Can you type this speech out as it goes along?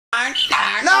No, mine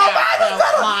was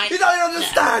better! You don't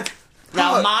understand!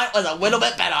 No, mine was a little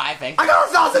bit better, I think. I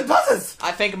got 1,000 buzzers!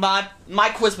 I think my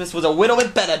Christmas was a little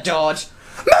bit better, George.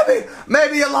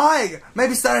 Maybe you're lying.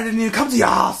 Maybe Santa didn't even come to your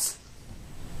house.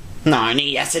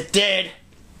 Nani, yes it did.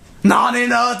 Nani,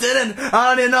 no it didn't. I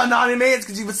don't even know what Nani means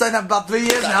because you've been saying that for about 3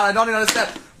 years now. I don't even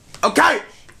understand. Okay!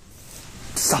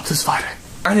 Stop this fighting.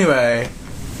 Anyway.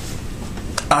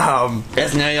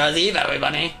 It's New Year's Eve,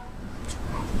 everybody.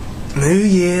 New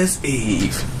Year's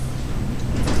Eve.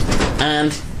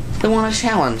 And we want to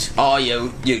challenge all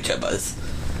you YouTubers.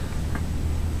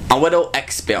 A little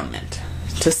experiment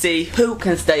to see who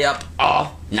can stay up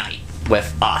all night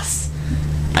with us.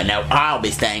 I know I'll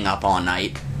be staying up all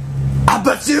night. I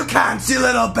bet you can't, you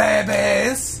little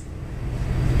babies.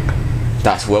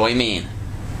 That's really mean.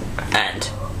 And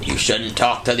you shouldn't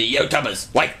talk to the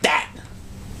YouTubers like that.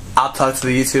 I'll talk to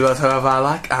the YouTubers whoever I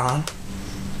like, Alan.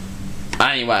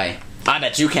 Anyway, I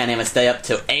bet you can't even stay up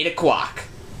till 8 o'clock.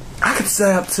 I could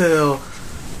stay up till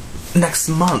next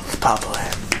month, probably.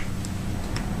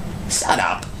 Shut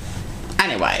up.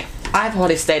 Anyway, I've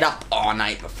already stayed up all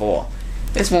night before.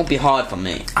 This won't be hard for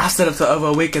me. I stayed up till over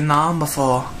a week and now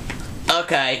before.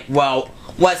 Okay, well,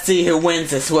 let's see who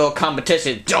wins this little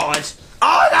competition, George.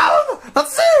 Oh no!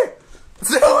 Let's see!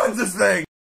 Let's see who wins this thing!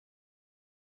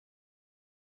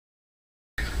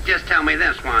 Just tell me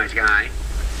this, wise guy.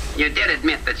 You did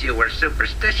admit that you were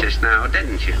superstitious now,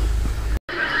 didn't you?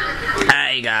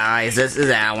 Hey guys, this is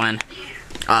Alan.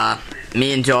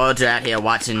 Me and George are out here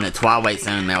watching the Twilight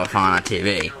Zone marathon on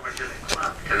TV.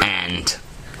 And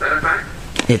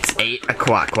it's 8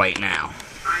 o'clock right now.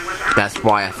 That's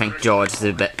why I think George is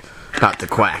a bit about to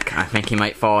quack. I think he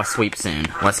might fall asleep soon.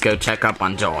 Let's go check up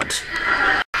on George.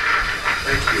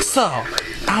 So,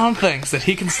 Alan thinks that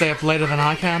he can stay up later than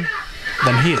I can?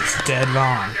 Then he is dead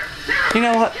wrong. You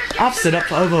know what? I've stayed up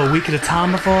for over a week at a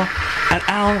time before, and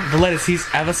Alan, the latest he's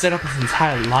ever stayed up his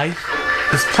entire life,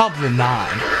 is probably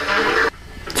 9.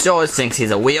 George thinks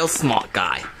he's a real smart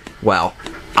guy. Well,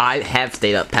 I have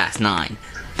stayed up past 9,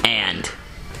 and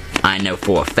I know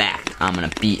for a fact I'm gonna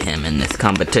beat him in this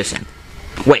competition.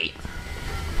 Wait.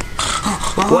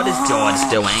 What is George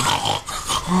doing?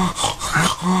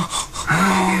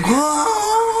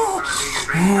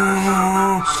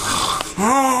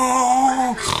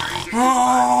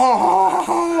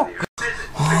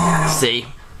 See?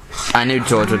 I knew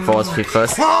George would fall asleep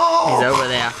first. He's over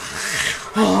there.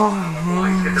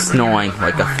 Snoring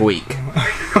like a freak.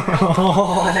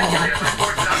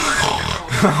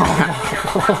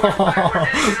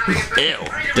 Ew,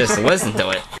 just listen to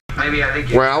it.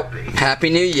 Well, Happy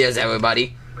New Year's,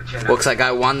 everybody. Looks like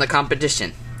I won the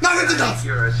competition.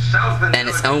 And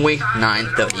it's only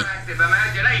 9:30.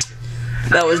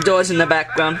 That was George in the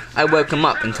background. I woke him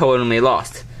up and told him he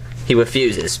lost. He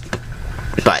refuses.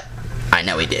 But I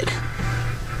know he did.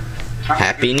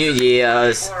 Happy New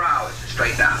Year's. 4 hours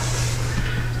straight down.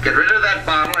 Get rid of that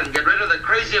bottle and get rid of the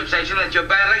crazy obsession that you're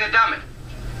battling a dummy.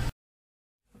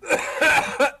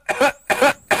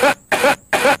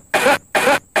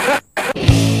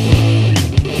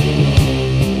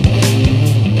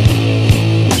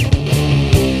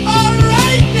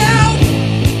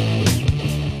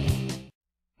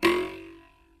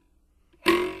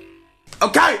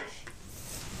 Okay!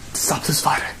 Stop this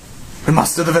fighting. We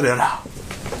must do the video now.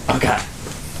 Okay.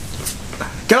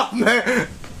 Get off me!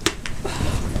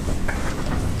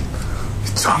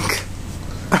 You're drunk.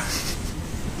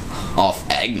 Off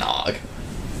eggnog.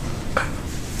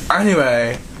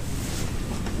 Anyway.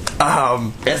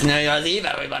 It's New Year's Eve,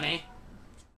 everybody.